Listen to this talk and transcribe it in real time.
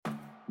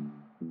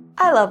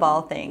I love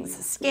all things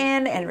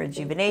skin and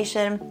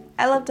rejuvenation.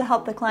 I love to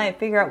help the client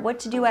figure out what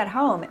to do at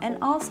home and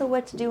also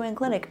what to do in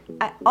clinic.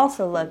 I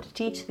also love to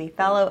teach the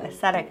fellow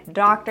aesthetic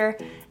doctor,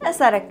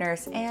 aesthetic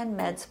nurse, and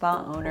med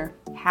spa owner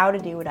how to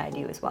do what I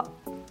do as well.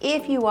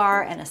 If you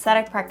are an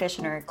aesthetic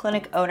practitioner,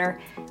 clinic owner,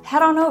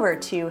 head on over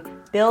to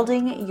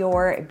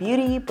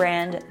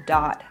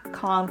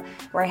buildingyourbeautybrand.com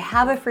where I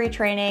have a free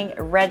training,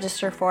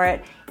 register for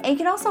it, and you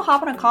can also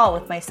hop on a call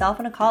with myself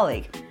and a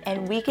colleague,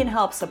 and we can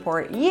help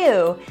support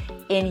you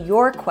in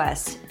your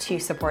quest to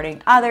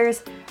supporting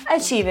others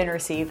achieve and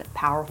receive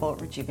powerful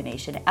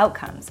rejuvenation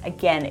outcomes.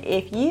 Again,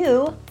 if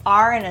you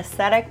are an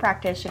aesthetic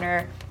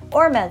practitioner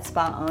or med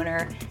spa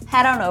owner,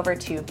 head on over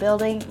to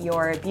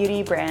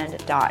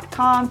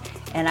buildingyourbeautybrand.com,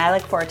 and I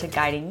look forward to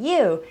guiding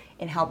you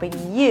in helping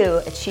you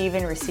achieve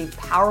and receive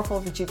powerful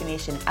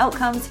rejuvenation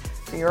outcomes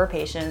for your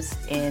patients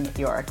in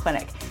your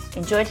clinic.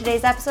 Enjoy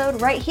today's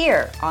episode right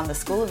here on the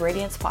School of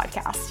Radiance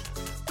podcast.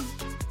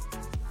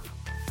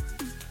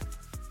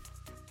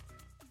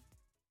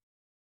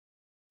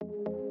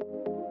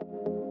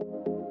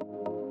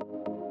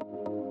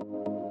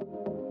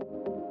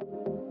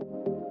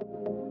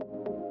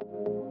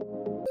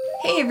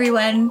 Hey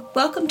everyone,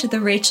 welcome to the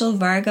Rachel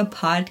Varga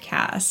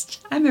podcast.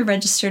 I'm a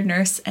registered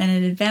nurse and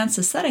an advanced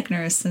aesthetic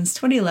nurse since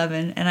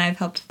 2011, and I've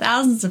helped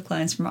thousands of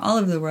clients from all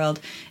over the world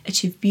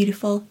achieve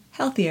beautiful,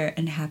 healthier,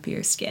 and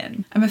happier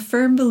skin. I'm a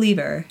firm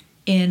believer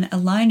in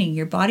aligning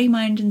your body,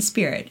 mind, and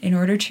spirit in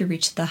order to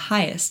reach the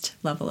highest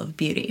level of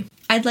beauty.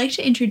 I'd like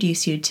to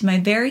introduce you to my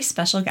very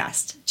special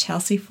guest,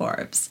 Chelsey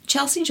Forbes.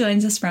 Chelsey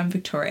joins us from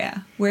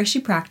Victoria, where she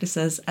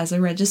practices as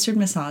a registered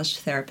massage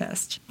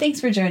therapist.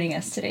 Thanks for joining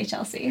us today,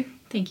 Chelsey.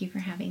 Thank you for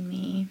having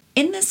me.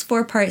 In this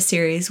 4-part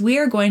series, we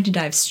are going to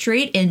dive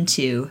straight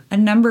into a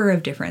number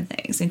of different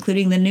things,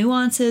 including the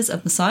nuances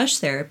of massage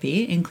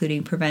therapy,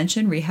 including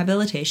prevention,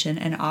 rehabilitation,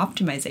 and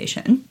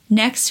optimization.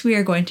 Next, we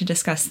are going to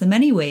discuss the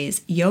many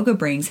ways yoga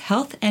brings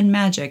health and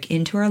magic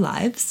into our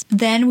lives.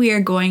 Then we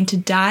are going to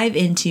dive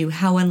into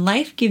how when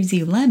life gives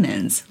you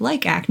lemons,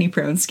 like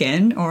acne-prone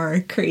skin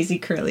or crazy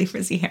curly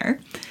frizzy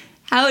hair,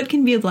 how it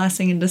can be a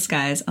blessing in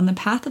disguise on the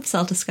path of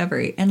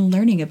self-discovery and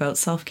learning about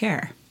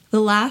self-care. The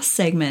last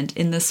segment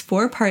in this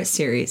 4-part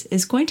series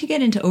is going to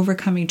get into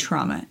overcoming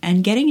trauma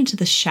and getting into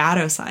the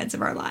shadow sides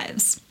of our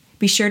lives.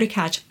 Be sure to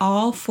catch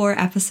all 4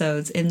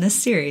 episodes in this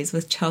series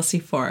with Chelsey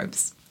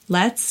Forbes.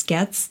 Let's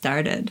get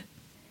started.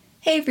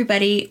 Hey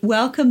everybody,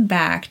 welcome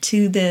back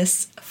to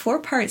this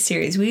 4-part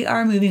series. We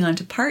are moving on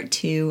to part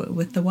 2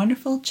 with the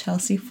wonderful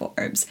Chelsey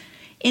Forbes.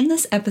 In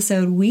this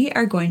episode, we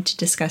are going to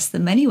discuss the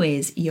many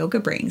ways yoga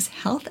brings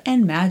health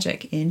and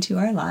magic into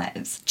our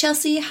lives.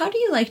 Chelsey, how do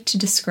you like to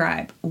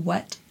describe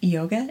what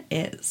yoga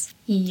is?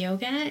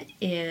 Yoga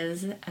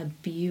is a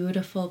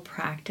beautiful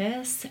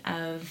practice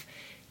of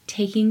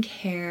taking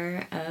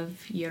care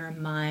of your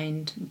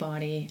mind,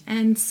 body,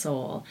 and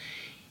soul.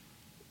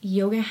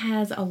 Yoga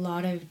has a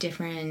lot of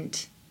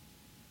different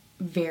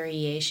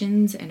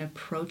variations and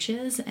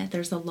approaches, and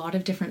there's a lot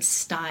of different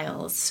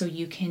styles so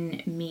you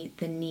can meet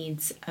the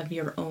needs of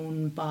your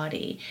own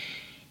body.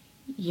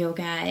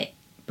 Yoga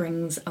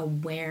brings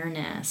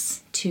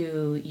awareness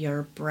to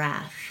your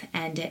breath,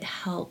 and it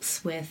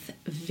helps with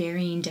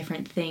varying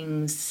different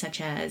things such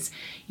as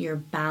your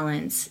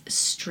balance,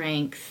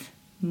 strength,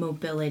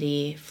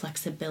 mobility,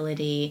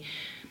 flexibility,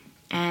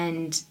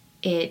 and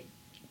it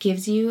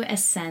gives you a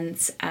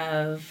sense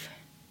of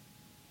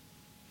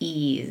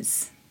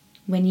ease.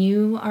 When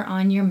you are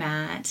on your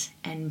mat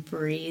and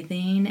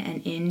breathing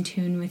and in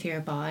tune with your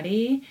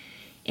body,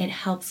 it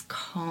helps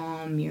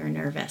calm your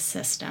nervous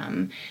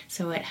system.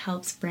 So it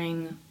helps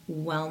bring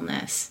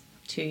wellness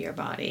to your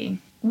body.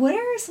 What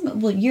are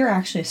some, well, you're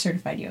actually a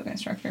certified yoga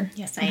instructor.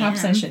 Yes, I am.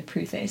 Perhaps I should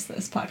preface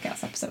this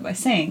podcast episode by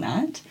saying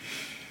that.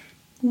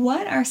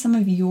 What are some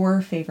of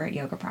your favorite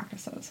yoga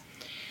practices?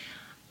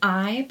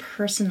 I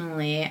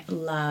personally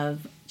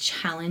love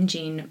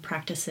challenging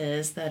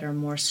practices that are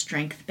more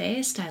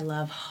strength-based. I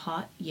love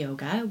hot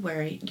yoga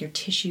where your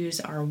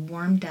tissues are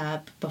warmed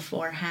up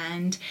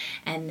beforehand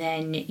and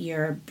then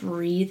you're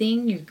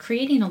breathing. You're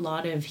creating a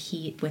lot of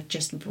heat with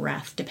just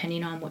breath,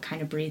 depending on what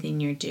kind of breathing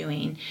you're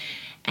doing.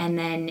 And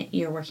then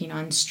you're working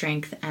on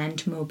strength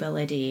and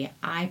mobility.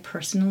 I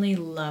personally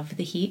love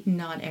the heat.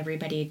 Not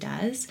everybody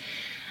does.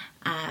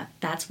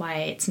 That's why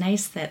it's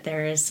nice that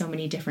there is so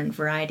many different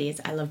varieties.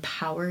 I love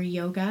power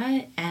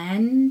yoga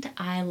and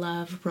I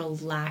love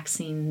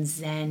relaxing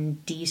Zen,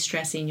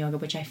 de-stressing yoga,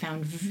 which I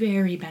found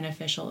very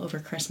beneficial over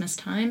Christmas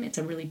time. It's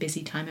a really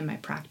busy time in my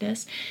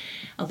practice.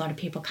 A lot of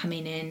people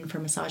coming in for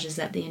massages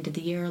at the end of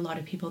the year, a lot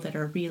of people that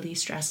are really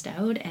stressed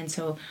out. And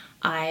so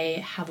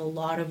I have a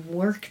lot of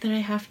work that I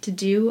have to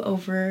do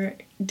over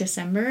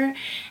December,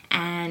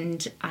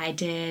 and I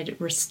did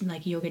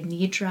like yoga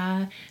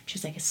nidra, which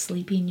is like a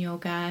sleeping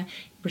yoga,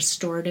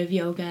 restorative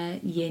yoga,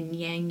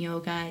 yin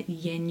yoga,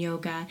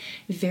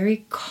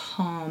 very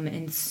calm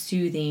and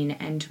soothing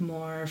and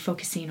more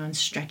focusing on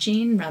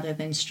stretching rather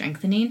than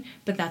strengthening,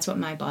 but that's what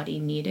my body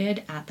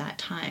needed at that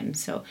time.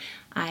 So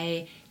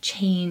I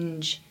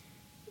change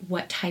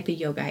what type of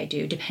yoga I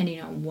do,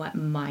 depending on what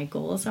my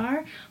goals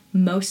are.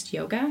 Most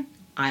yoga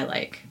I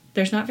like.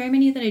 There's not very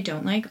many that I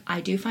don't like.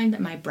 I do find that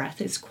my breath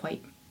is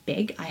quite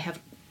big. I have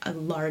a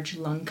large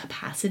lung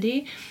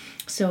capacity.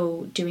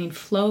 So doing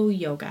flow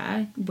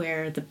yoga,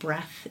 where the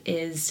breath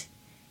is,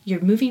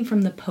 you're moving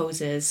from the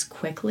poses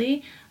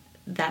quickly,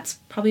 that's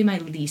probably my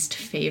least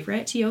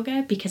favorite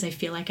yoga, because I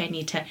feel like I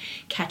need to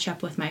catch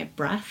up with my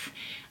breath,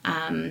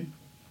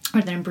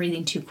 or that I'm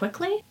breathing too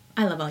quickly.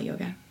 I love all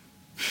yoga.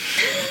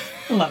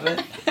 Love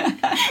it.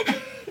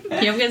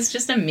 Yoga is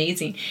just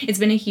amazing. It's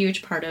been a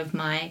huge part of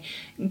my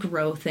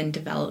growth and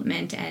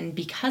development, and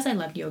because I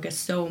love yoga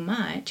so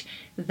much,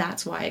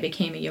 that's why I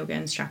became a yoga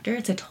instructor.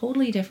 It's a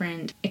totally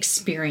different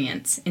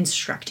experience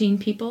instructing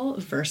people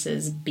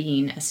versus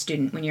being a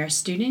student. When you're a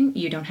student,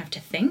 you don't have to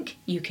think.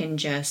 You can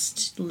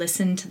just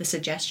listen to the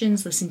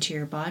suggestions, listen to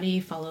your body,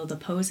 follow the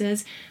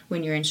poses.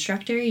 When you're an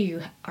instructor,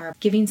 you are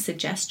giving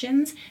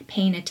suggestions,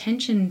 paying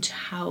attention to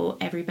how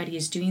everybody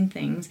is doing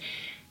things.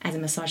 As a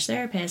massage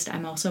therapist,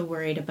 I'm also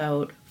worried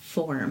about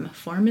form.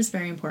 Form is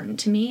very important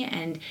to me,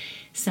 and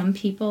some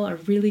people are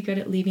really good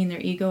at leaving their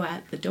ego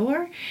at the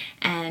door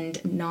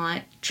and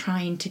not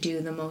trying to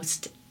do the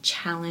most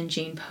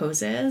challenging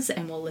poses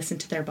and will listen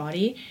to their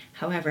body.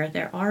 However,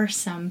 there are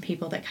some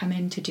people that come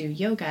in to do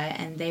yoga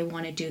and they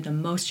want to do the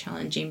most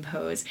challenging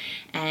pose,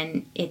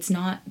 and it's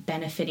not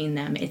benefiting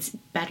them. It's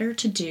better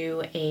to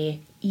do a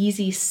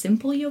easy,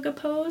 simple yoga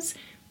pose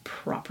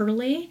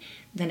properly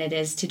than it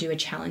is to do a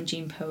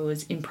challenging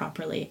pose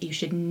improperly. You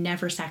should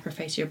never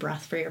sacrifice your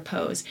breath for your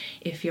pose.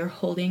 If you're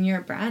holding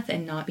your breath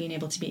and not being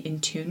able to be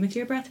in tune with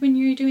your breath when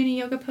you're doing a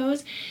yoga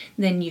pose,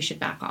 then you should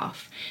back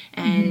off.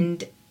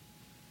 And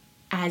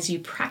as you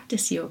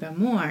practice yoga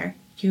more,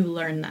 you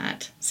learn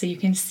that. So you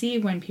can see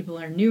when people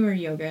are newer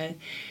yoga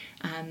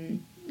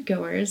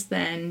goers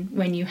than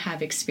when you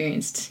have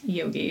experienced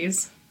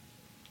yogis.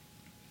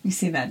 You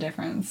see that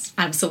difference.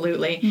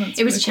 Absolutely. That's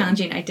it was really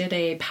challenging. cool. I did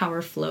a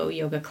power flow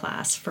yoga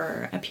class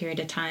for a period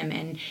of time,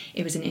 and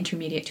it was an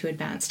intermediate to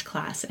advanced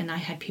class, and I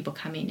had people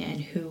coming in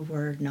who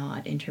were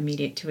not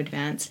intermediate to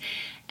advanced,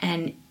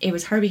 and it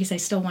was hard because I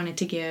still wanted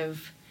to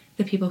give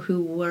the people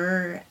who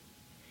were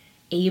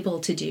able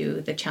to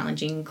do the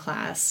challenging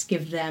class,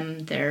 give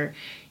them their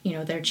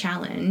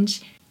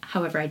challenge.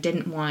 However, I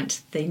didn't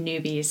want the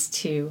newbies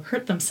to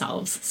hurt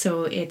themselves.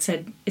 So it's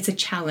a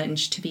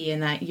challenge to be in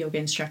that yoga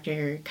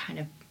instructor kind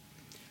of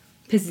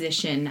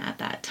position at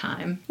that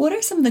time. What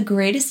are some of the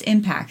greatest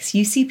impacts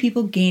you see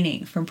people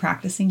gaining from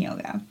practicing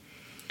yoga?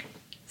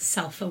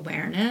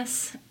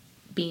 Self-awareness,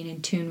 being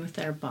in tune with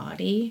their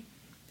body,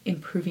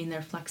 improving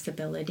their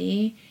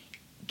flexibility,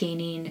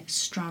 gaining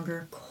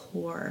stronger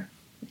core.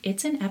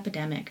 It's an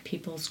epidemic,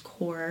 people's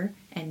core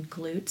and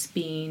glutes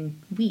being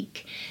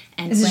weak.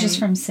 And Is it just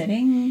from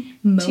sitting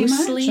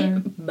mostly, too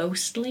much, or?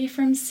 Mostly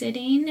from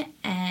sitting,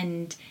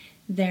 and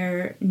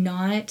they're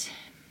not,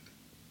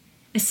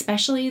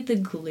 especially the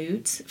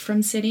glutes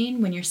from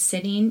sitting. When you're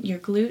sitting, your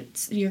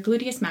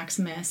gluteus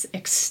maximus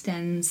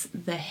extends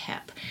the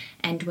hip,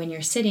 and when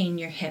you're sitting,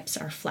 your hips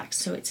are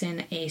flexed, so it's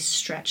in a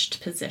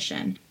stretched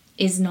position,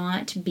 is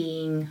not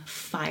being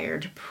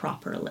fired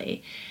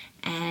properly.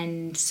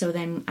 And so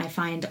then I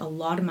find a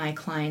lot of my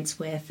clients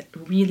with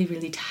really,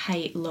 really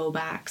tight low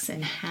backs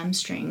and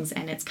hamstrings,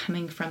 and it's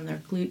coming from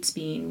their glutes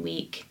being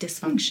weak,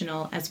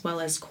 dysfunctional, as well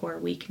as core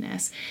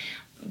weakness.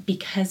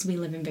 Because we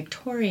live in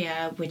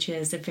Victoria, which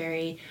is a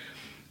very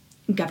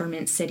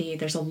government city,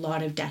 there's a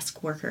lot of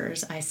desk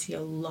workers. I see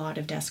a lot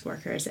of desk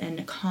workers, and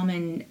a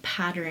common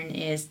pattern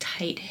is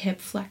tight hip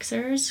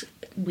flexors,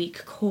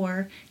 weak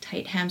core,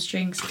 tight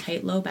hamstrings,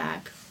 tight low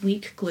back,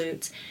 weak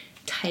glutes,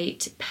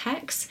 tight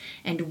pecs,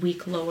 and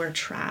weak lower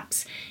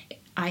traps.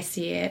 I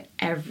see it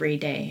every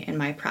day in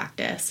my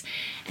practice.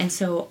 And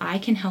so I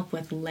can help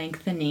with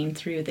lengthening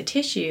through the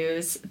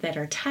tissues that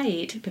are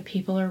tight, but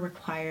people are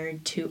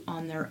required to,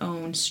 on their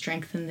own,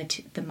 strengthen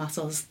the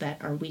muscles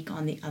that are weak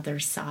on the other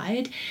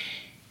side.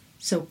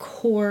 So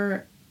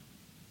core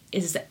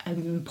is an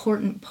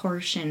important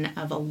portion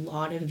of a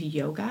lot of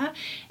yoga,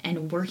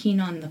 and working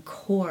on the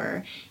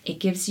core, it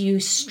gives you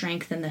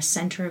strength in the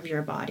center of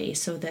your body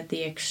so that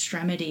the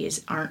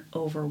extremities aren't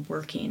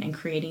overworking and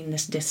creating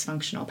this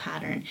dysfunctional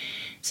pattern.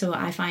 So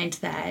I find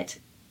that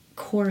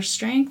core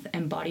strength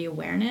and body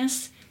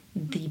awareness,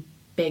 the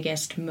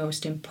biggest,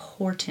 most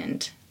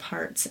important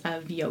parts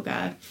of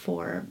yoga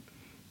for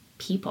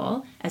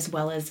people, as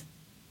well as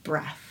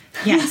breath.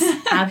 Yes,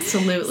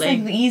 absolutely. It's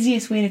like the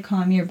easiest way to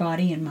calm your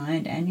body and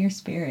mind and your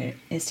spirit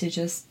is to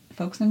just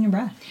focus on your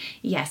breath.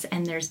 Yes,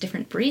 and there's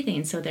different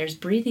breathing. So there's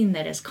breathing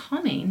that is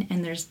calming,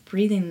 and there's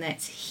breathing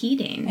that's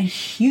heating. And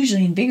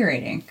hugely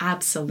invigorating.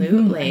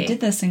 Absolutely. I did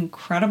this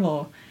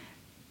incredible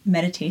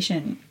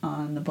meditation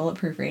on the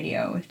Bulletproof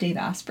Radio with Dave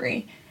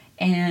Asprey,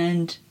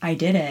 and I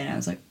did it, and I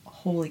was like,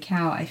 holy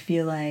cow, I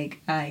feel like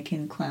I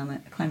can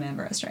climb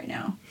Everest right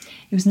now.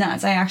 It was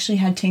nuts. I actually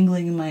had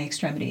tingling in my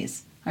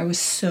extremities I was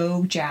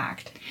so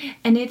jacked.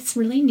 And it's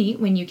really neat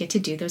when you get to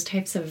do those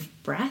types of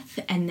breath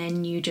and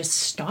then you just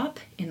stop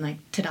in like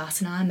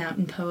Tadasana,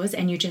 mountain pose,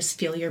 and you just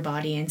feel your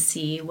body and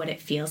see what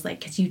it feels like,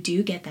 because you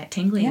do get that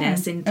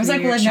tingliness in I was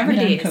like, well, I've never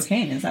done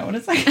cocaine. Is that what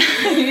it's like?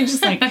 You're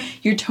just like,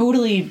 you're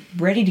totally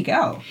ready to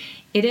go.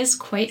 It is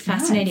quite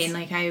fascinating.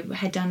 Like I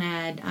had done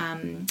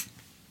a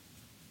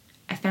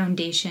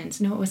foundations.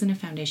 No, it wasn't a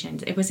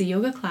foundations. It was a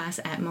yoga class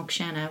at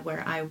Mokshana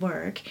where I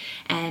work,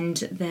 and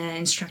the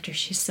instructor,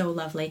 she's so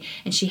lovely,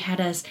 and she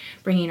had us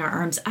bringing our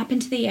arms up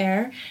into the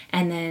air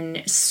and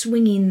then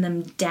swinging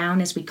them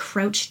down as we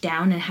crouched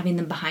down and having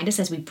them behind us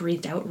as we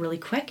breathed out really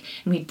quick.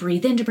 And we'd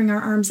breathe in to bring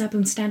our arms up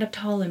and stand up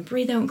tall, and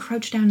breathe out and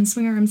crouch down and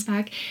swing our arms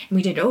back. And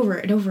we did over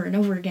and over and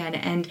over again.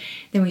 And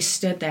then we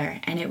stood there,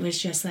 and it was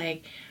just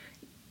like,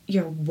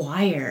 you're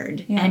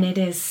wired. And it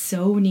is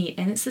so neat.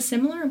 And it's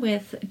similar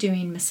with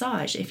doing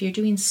massage. If you're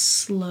doing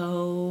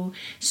slow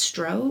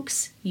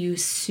strokes, you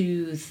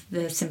soothe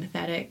the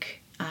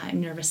sympathetic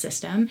nervous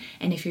system,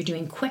 and if you're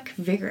doing quick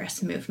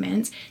vigorous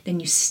movements, then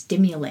you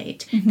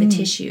stimulate the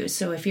tissues.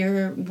 So if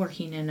you're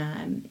working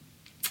in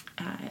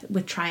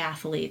with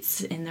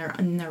triathletes in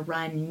their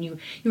run, you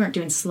aren't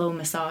doing slow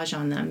massage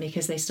on them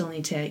because they still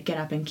need to get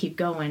up and keep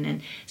going,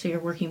 and so you're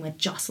working with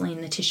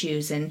jostling the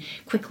tissues and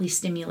quickly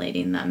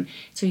stimulating them,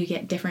 so you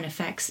get different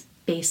effects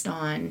based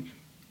on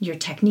your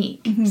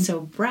technique.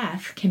 So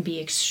breath can be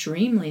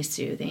extremely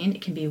soothing,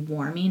 it can be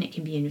warming, it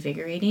can be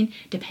invigorating,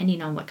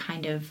 depending on what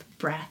kind of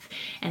breath.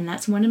 And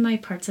that's one of my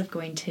parts of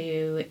going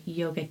to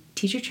yoga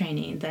teacher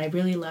training that I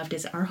really loved,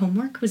 is our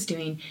homework was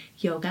doing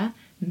yoga,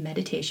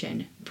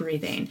 meditation,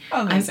 breathing.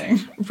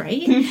 Amazing.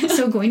 Right?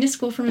 So going to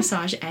school for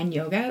massage and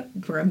yoga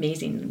were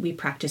amazing. We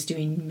practice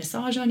doing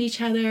massage on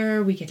each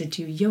other. We get to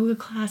do yoga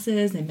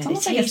classes and meditation. It's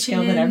almost like a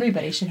skill that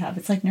everybody should have.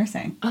 It's like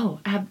nursing. Oh,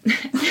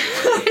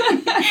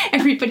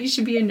 everybody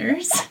should be a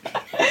nurse.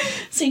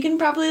 So you can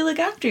probably look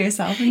after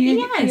yourself and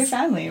your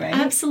family, right?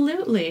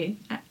 Absolutely.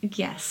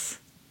 Yes.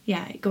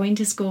 Yeah, going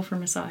to school for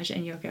massage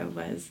and yoga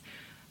was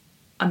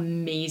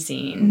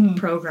amazing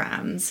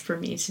programs for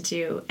me to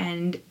do,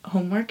 and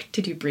homework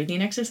to do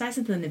breathing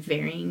exercises and the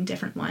varying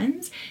different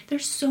ones.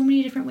 There's so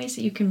many different ways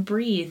that you can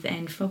breathe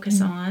and focus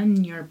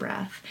on your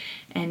breath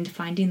and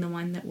finding the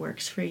one that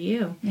works for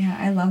you. Yeah,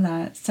 I love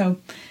that. So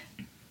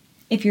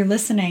if you're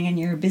listening and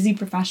you're a busy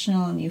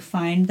professional and you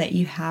find that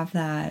you have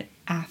that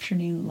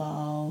afternoon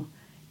lull,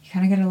 you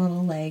kind of get a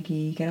little leggy,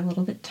 you get a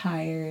little bit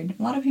tired.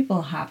 A lot of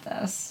people have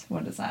this.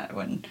 What is that?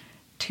 When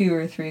 2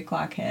 or 3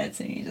 o'clock hits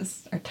and you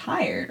just are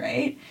tired,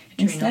 right?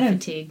 Adrenal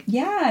fatigue.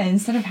 Yeah,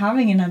 instead of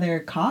having another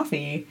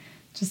coffee,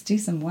 just do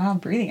some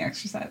wild breathing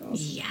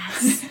exercises.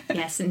 Yes.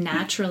 Yes,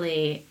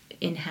 naturally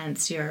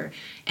enhance your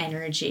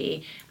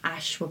energy.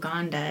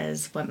 Ashwagandha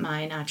is what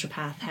my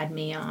naturopath had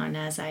me on,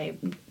 as I,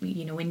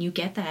 when you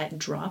get that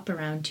drop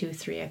around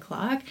 2-3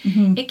 o'clock,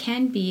 it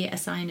can be a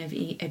sign of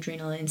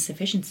adrenal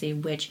insufficiency,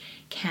 which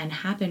can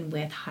happen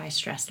with high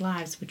stress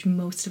lives, which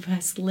most of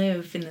us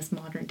live in this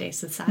modern day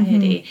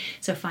society.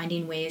 So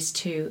finding ways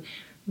to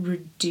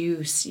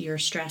reduce your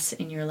stress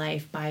in your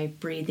life by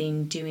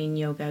breathing, doing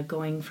yoga,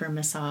 going for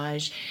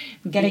massage,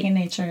 getting in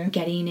nature,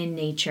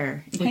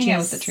 hanging out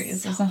with the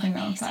trees. There's nothing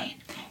wrong with that.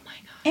 Oh my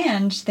god!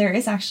 And there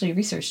is actually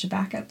research to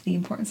back up the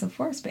importance of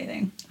forest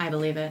bathing. I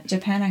believe it.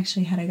 Japan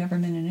actually had a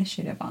government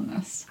initiative on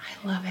this.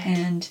 I love it.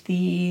 And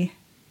the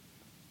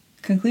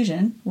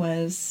conclusion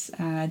was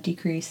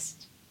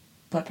decreased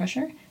blood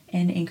pressure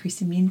and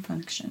increased immune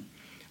function.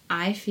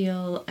 I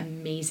feel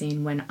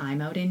amazing when I'm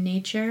out in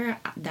nature.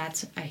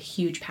 That's a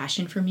huge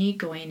passion for me,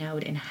 going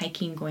out and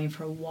hiking, going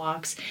for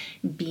walks,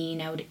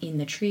 being out in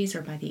the trees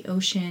or by the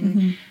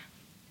ocean.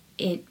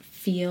 It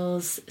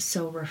feels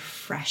so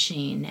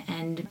refreshing,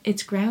 and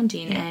it's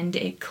grounding, and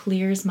it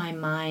clears my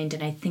mind,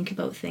 and I think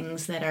about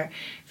things that are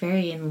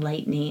very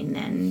enlightening,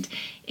 and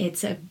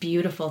it's a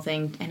beautiful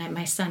thing. And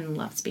my son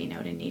loves being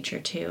out in nature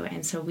too,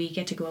 and so we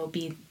get to go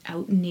be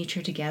out in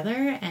nature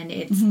together, and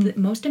it's the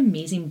most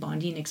amazing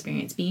bonding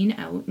experience, being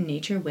out in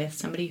nature with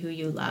somebody who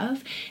you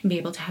love and be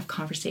able to have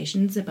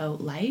conversations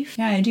about life.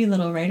 Yeah, I do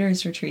little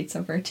writers retreats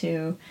over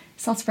to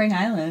Salt Spring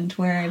Island,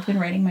 where I've been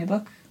writing my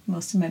book.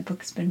 Most of my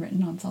book's been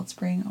written on Salt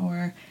Spring,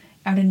 or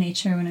out in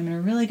nature when I'm in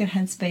a really good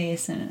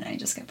headspace, and I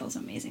just get those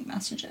amazing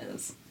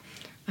messages.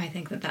 I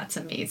think that that's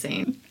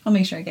amazing. I'll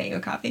make sure I get you a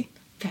copy.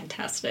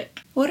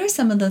 Fantastic. What are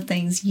some of the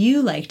things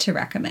you like to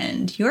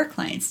recommend your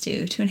clients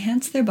do to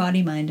enhance their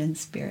body, mind, and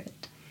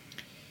spirit?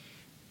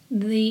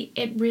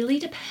 It really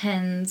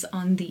depends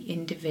on the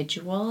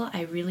individual.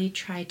 I really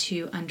try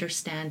to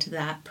understand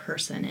that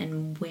person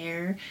and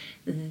where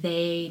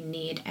they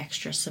need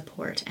extra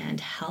support and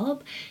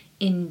help.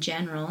 In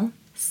general,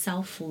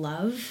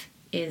 self-love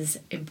is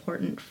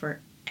important for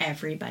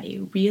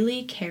everybody.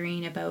 Really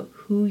caring about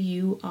who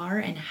you are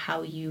and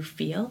how you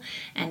feel,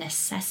 and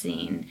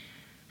assessing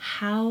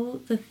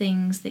how the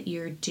things that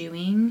you're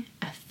doing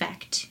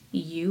affect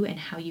you and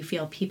how you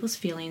feel. People's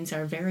feelings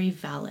are very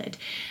valid,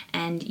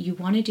 and you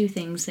want to do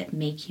things that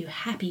make you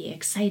happy,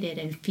 excited,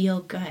 and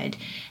feel good.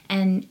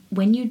 And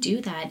when you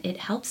do that, it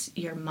helps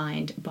your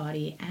mind,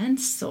 body,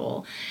 and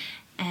soul.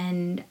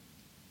 And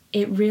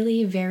it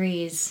really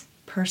varies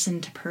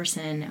person to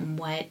person and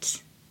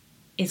what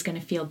is going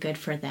to feel good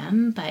for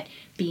them, but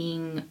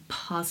being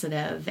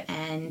positive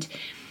and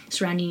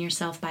surrounding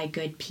yourself by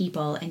good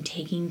people and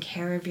taking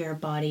care of your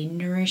body,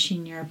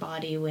 nourishing your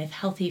body with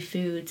healthy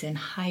foods and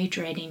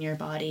hydrating your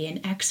body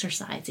and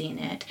exercising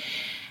it,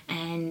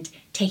 and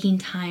taking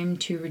time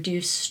to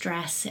reduce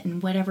stress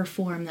in whatever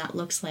form that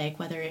looks like,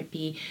 whether it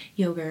be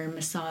yoga or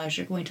massage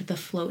or going to the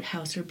float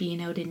house or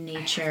being out in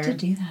nature. I have to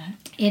do that.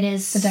 It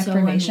is The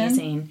deprivation, so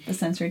amazing. the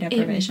sensory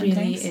deprivation. It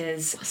really things.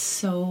 is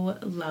so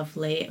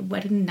lovely.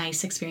 What a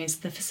nice experience.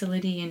 The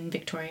facility in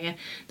Victoria,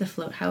 the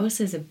float house,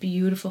 is a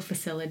beautiful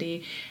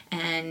facility,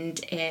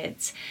 and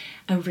it's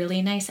a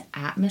really nice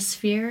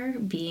atmosphere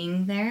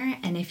being there.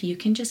 And if you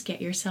can just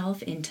get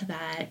yourself into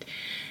that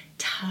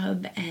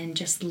tub and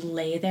just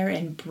lay there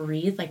and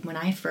breathe. Like when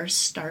I first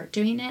start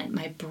doing it,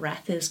 my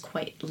breath is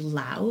quite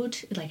loud.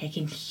 Like I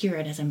can hear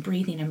it as I'm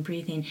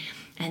breathing.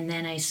 And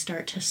then I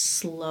start to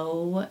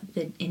slow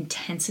the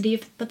intensity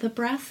of the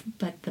breath,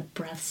 but the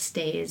breath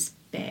stays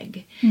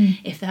big.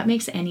 If that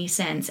makes any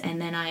sense.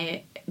 And then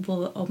I've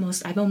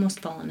almost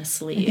fallen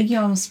asleep. I think you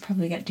almost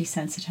probably get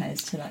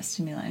desensitized to that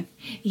stimuli.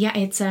 Yeah,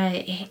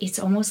 it's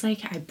almost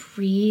like I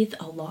breathe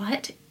a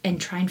lot and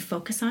try and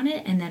focus on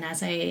it, and then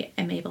as I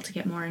am able to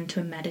get more into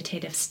a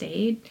meditative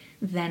state,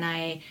 then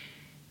I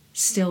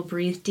still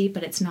breathe deep,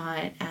 but it's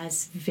not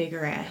as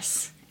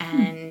vigorous.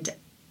 And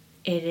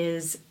it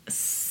is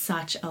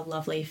such a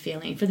lovely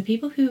feeling. For the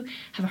people who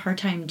have a hard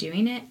time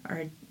doing it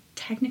are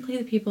technically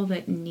the people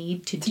that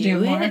need to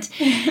do it,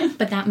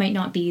 but that might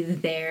not be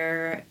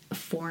their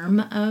form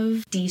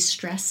of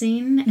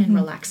de-stressing and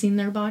relaxing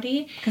their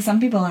body. Because some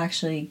people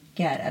actually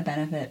get a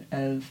benefit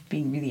of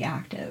being really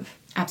active.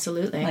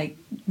 Absolutely. Like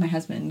my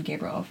husband,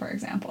 Gabriel, for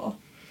example.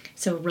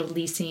 So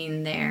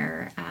releasing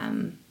their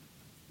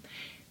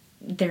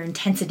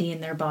intensity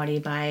in their body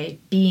by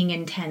being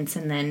intense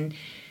and then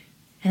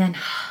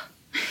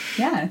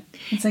Yeah.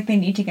 It's like they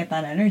need to get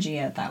that energy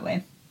out that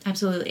way.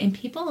 Absolutely. And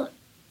people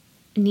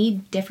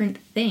need different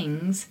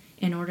things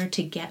in order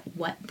to get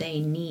what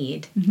they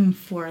need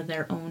for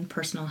their own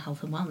personal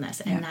health and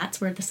wellness. And that's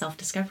where the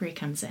self-discovery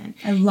comes in.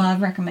 I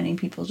love recommending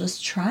people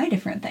just try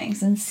different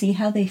things and see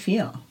how they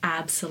feel.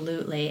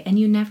 Absolutely. And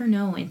you never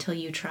know until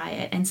you try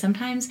it. And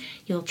sometimes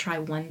you'll try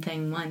one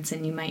thing once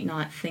and you might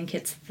not think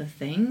it's the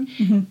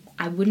thing.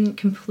 I wouldn't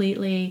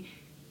completely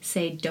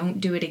say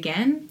don't do it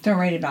again. Don't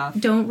write it off.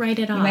 Don't write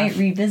it off. You might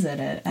revisit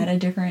it at a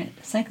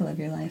different cycle of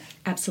your life.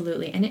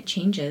 Absolutely. And it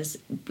changes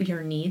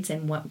your needs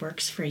and what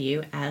works for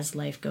you as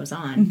life goes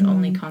on. The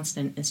only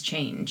constant is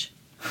change.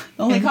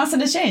 The only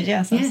constant is change,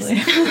 yes, absolutely.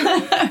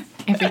 Yes.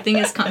 Everything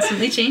is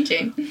constantly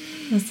changing.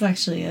 That's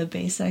actually a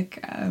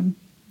basic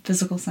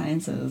physical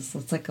sciences.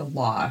 It's like a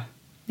law.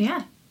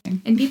 Yeah.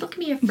 And people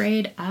can be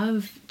afraid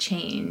of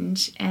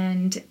change,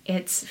 and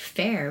it's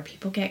fair.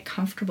 People get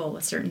comfortable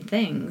with certain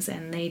things,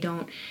 and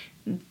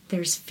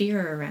there's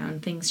fear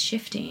around things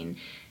shifting.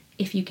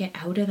 If you get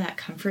out of that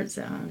comfort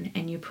zone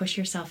and you push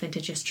yourself into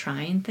just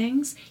trying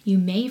things, you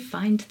may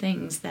find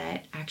things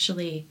that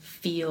actually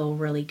feel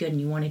really good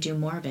and you want to do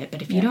more of it.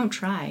 But if you don't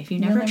try, if you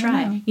never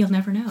try, you'll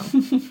never know.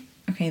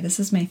 Okay, this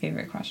is my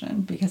favorite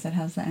question because it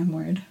has the M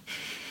word.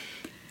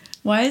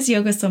 Why is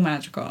yoga so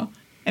magical?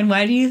 And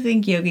why do you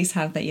think yogis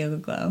have that yoga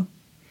glow?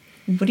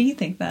 What do you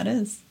think that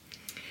is?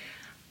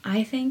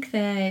 I think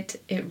that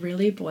it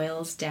really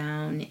boils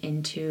down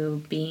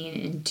into being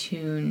in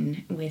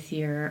tune with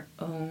your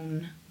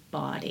own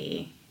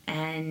body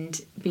and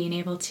being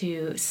able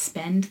to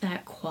spend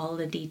that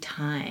quality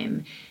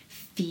time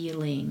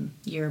feeling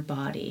your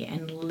body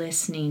and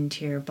listening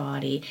to your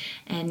body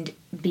and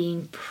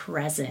being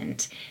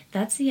present.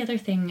 That's the other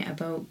thing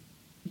about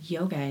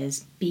yoga,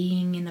 is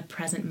being in the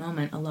present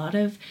moment. A lot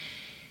of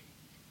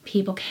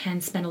people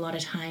can spend a lot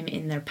of time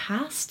in their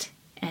past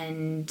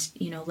and,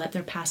 let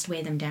their past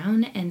weigh them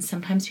down. And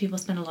sometimes people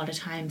spend a lot of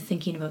time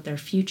thinking about their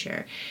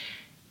future.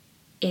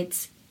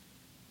 It's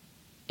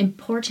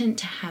important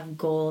to have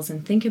goals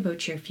and think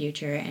about your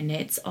future. And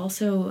it's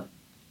also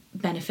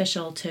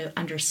beneficial to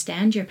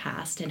understand your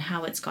past and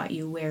how it's got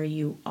you where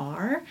you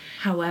are.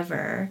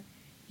 However,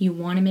 you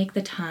want to make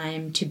the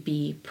time to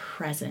be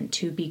present,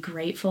 to be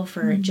grateful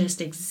for just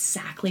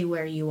exactly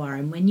where you are.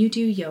 And when you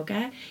do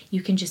yoga,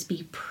 you can just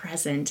be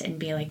present and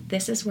be like,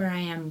 this is where I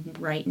am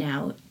right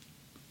now.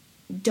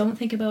 Don't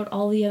think about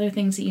all the other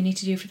things that you need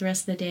to do for the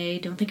rest of the day.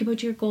 Don't think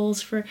about your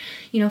goals for,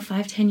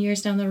 5-10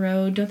 years down the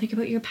road. Don't think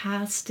about your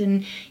past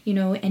and,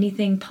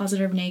 anything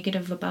positive or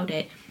negative about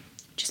it.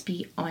 Just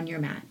be on your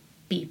mat.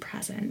 Be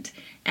present.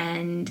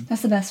 And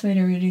that's the best way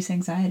to reduce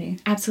anxiety.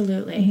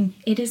 Absolutely.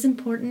 It is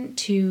important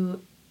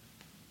to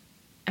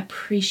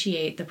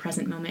appreciate the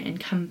present moment and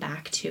come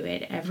back to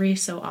it every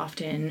so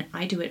often.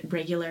 I do it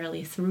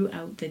regularly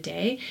throughout the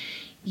day.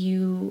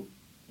 You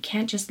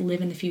can't just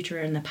live in the future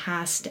or in the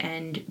past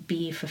and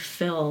be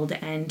fulfilled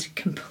and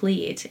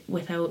complete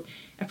without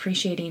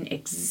appreciating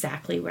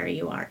exactly where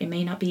you are. It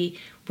may not be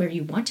where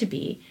you want to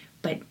be,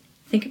 but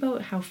think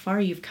about how far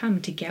you've come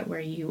to get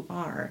where you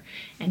are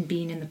and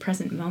being in the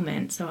present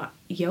moment. So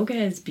yoga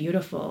is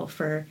beautiful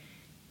for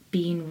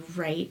being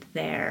right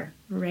there,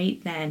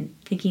 right then,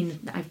 thinking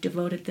I've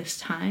devoted this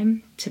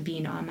time to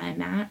being on my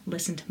mat,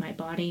 listen to my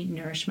body,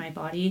 nourish my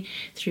body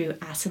through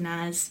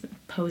asanas,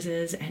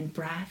 poses, and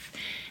breath.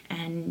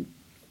 And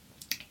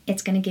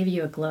it's going to give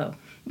you a glow.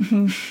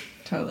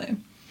 Totally.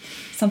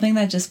 Something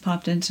that just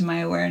popped into my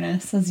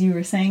awareness as you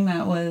were saying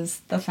that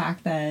was the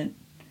fact that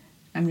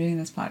I'm doing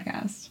this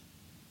podcast.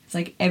 It's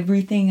like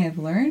everything I've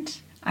learned,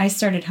 I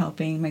started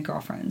helping my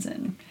girlfriends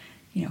and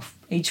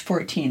age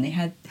 14, they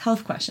had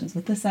health questions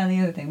with this, that, and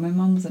the other thing. My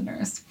mom was a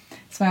nurse.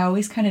 So I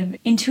always kind of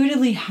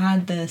intuitively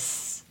had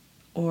this,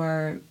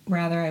 or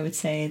rather I would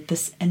say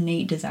this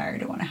innate desire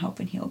to want to help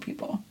and heal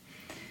people.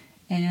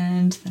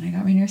 And then I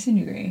got my nursing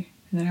degree.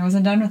 And then I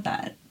wasn't done with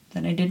that.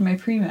 Then I did my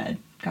pre-med,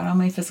 got all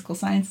my physical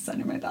sciences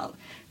under my belt,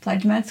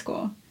 applied to med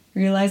school,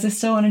 realized I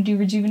still want to do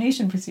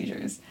rejuvenation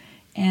procedures.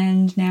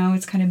 And now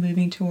it's kind of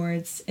moving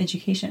towards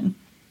education.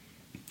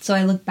 So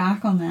I look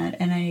back on that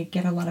and I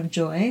get a lot of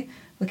joy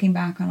looking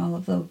back on all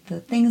of the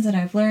things that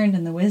I've learned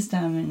and the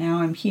wisdom, and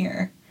now I'm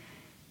here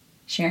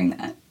sharing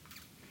that.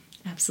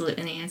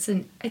 Absolutely.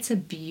 It's a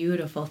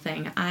beautiful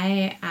thing.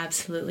 I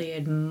absolutely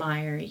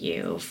admire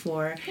you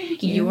for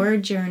your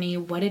journey,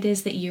 what it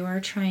is that you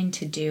are trying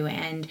to do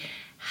and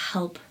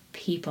help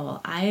people.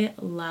 I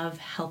love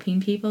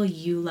helping people.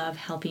 You love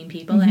helping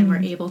people, and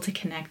we're able to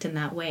connect in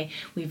that way.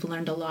 We've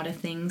learned a lot of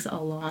things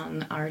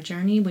along our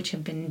journey, which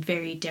have been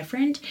very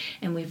different,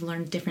 and we've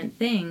learned different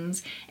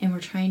things, and we're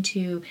trying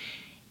to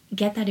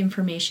get that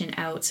information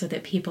out so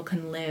that people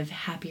can live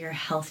happier,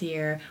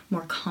 healthier,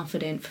 more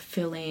confident,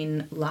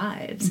 fulfilling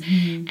lives.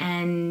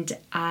 And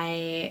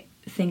I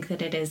think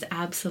that it is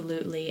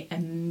absolutely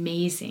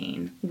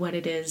amazing what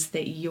it is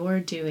that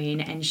you're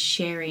doing and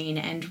sharing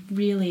and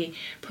really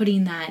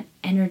putting that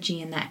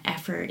energy and that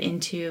effort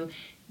into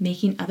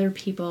making other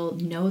people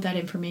know that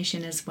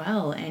information as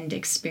well and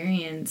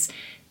experience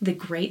the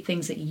great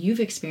things that you've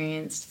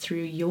experienced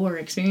through your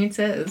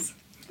experiences.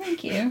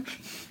 Thank you.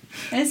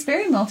 And it's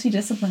very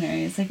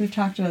multidisciplinary. It's like we've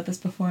talked about this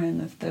before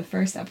in the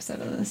first episode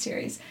of the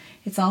series.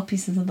 It's all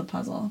pieces of the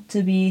puzzle.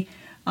 To be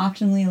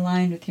optimally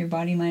aligned with your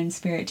body, mind,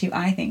 spirit, to,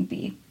 I think,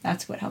 be.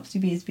 That's what helps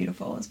you be as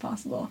beautiful as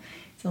possible.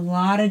 It's a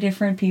lot of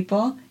different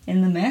people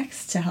in the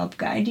mix to help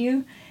guide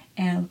you,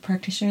 and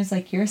practitioners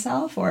like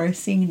yourself, or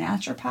seeing a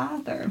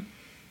naturopath, or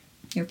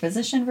your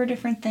physician for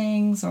different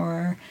things,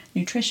 or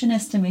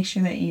nutritionist to make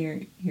sure that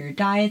your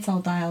diet's all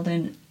dialed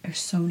in. There's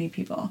so many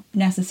people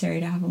necessary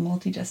to have a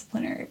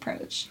multidisciplinary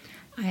approach.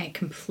 I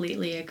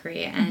completely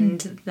agree. And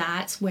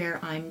that's where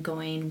I'm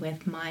going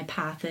with my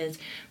path, is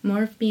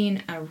more of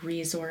being a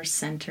resource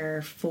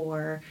center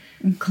for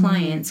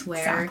clients,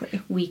 where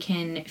we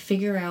can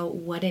figure out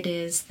what it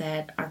is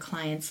that our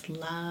clients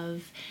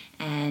love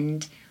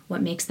and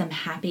what makes them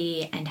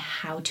happy and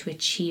how to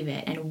achieve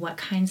it, and what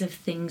kinds of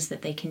things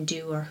that they can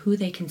do or who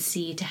they can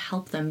see to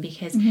help them,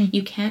 because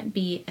you can't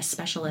be a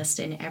specialist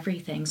in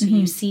everything. So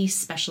you see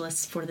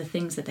specialists for the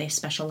things that they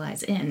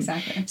specialize in.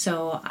 Exactly.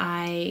 So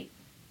I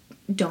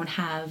don't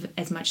have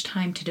as much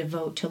time to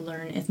devote to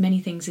learn as many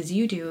things as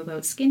you do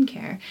about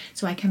skincare.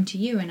 So I come to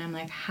you and I'm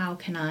like, how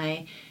can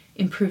I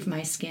improve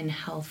my skin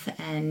health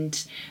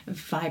and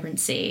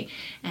vibrancy?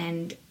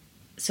 And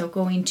so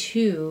going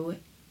to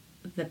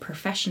the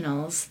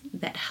professionals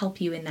that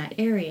help you in that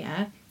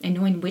area and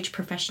knowing which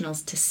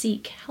professionals to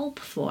seek help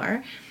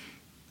for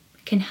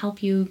can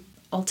help you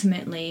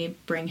ultimately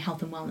bring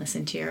health and wellness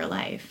into your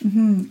life.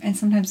 And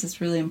sometimes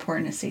it's really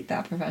important to seek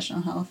that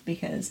professional health,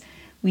 because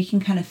we can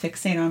kind of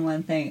fixate on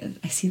one thing.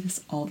 I see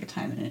this all the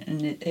time,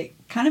 and it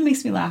kind of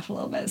makes me laugh a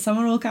little bit.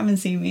 Someone will come and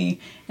see me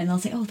and they'll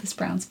say, oh, this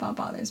brown spot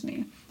bothers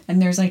me.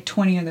 And there's like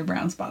 20 other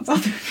brown spots on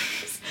their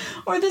face.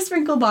 Or this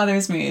wrinkle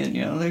bothers me,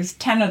 and there's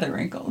 10 other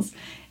wrinkles.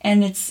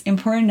 And it's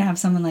important to have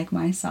someone like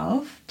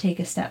myself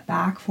take a step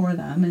back for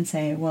them and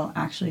say, well,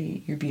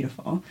 actually, you're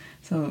beautiful.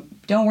 So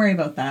don't worry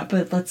about that,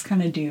 but let's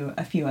kind of do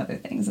a few other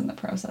things in the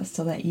process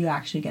so that you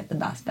actually get the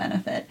best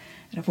benefit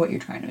out of what you're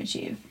trying to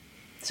achieve.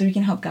 So we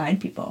can help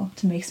guide people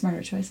to make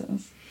smarter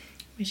choices.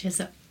 Which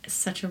is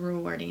such a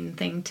rewarding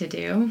thing to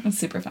do. It's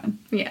super fun.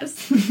 Yes.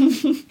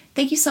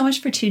 Thank you so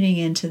much for tuning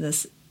in to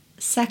this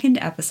second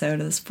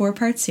episode of this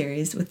 4-part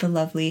series with the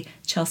lovely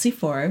Chelsey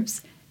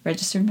Forbes,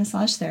 registered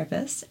massage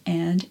therapist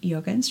and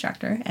yoga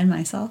instructor, and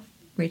myself,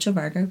 Rachel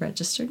Varga,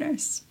 registered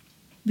nurse.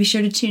 Be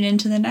sure to tune in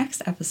to the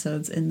next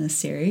episodes in this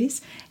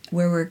series,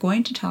 where we're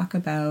going to talk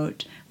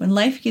about when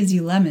life gives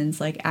you lemons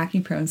like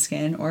acne-prone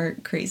skin or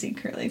crazy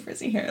curly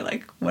frizzy hair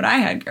like what I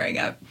had growing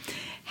up.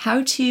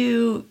 How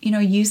to,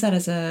 use that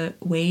as a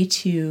way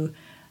to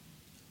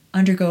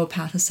undergo a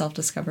path of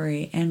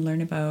self-discovery and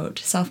learn about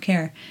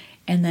self-care.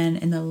 And then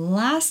in the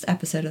last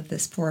episode of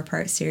this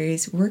 4-part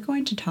series, we're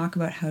going to talk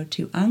about how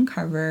to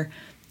uncover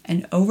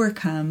and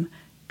overcome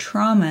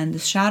trauma and the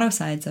shadow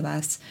sides of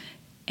us,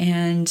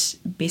 and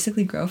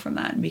basically grow from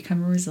that and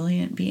become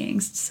resilient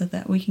beings so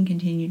that we can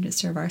continue to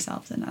serve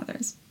ourselves and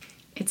others.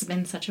 It's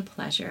been such a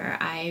pleasure.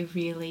 I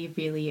really,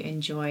 really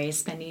enjoy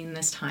spending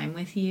this time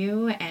with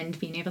you and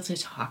being able to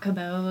talk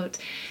about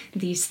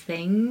these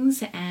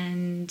things.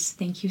 And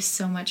thank you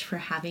so much for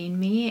having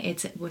me.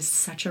 It was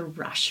such a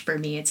rush for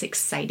me. It's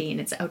exciting.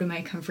 It's out of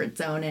my comfort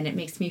zone, and it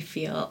makes me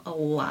feel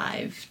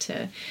alive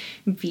to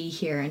be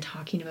here and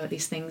talking about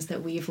these things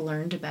that we've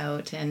learned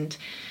about, and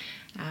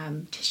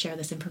to share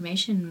this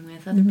information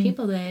with other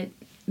people that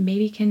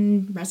maybe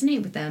can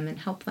resonate with them and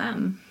help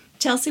them.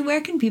 Chelsey,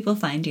 where can people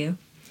find you?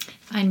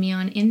 Find me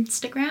on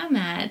Instagram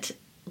at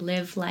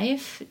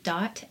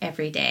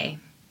livelife.everyday.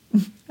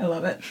 I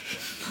love it.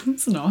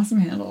 It's an awesome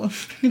handle.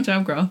 Good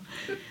job, girl.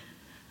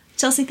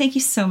 Chelsey, thank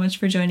you so much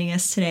for joining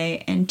us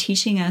today and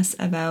teaching us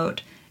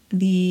about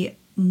the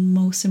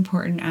most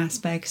important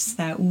aspects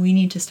that we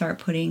need to start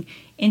putting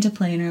into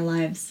play in our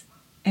lives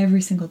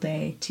every single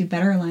day to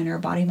better align our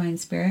body, mind,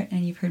 spirit.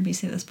 And you've heard me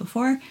say this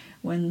before,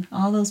 when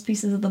all those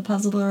pieces of the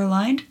puzzle are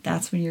aligned,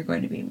 that's when you're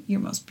going to be your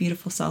most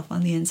beautiful self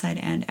on the inside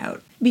and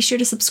out. Be sure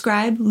to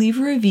subscribe, leave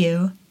a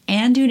review,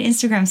 and do an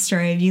Instagram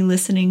story of you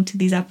listening to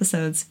these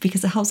episodes,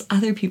 because it helps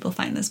other people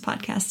find this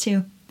podcast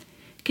too.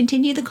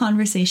 Continue the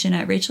conversation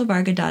at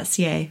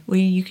rachelvarga.ca, where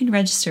you can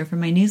register for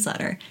my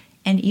newsletter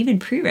and even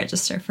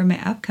pre-register for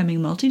my upcoming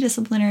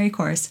multidisciplinary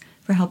course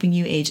for helping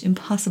you age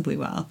impossibly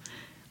well.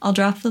 I'll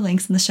drop the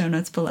links in the show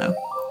notes below.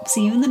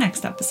 See you in the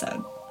next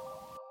episode.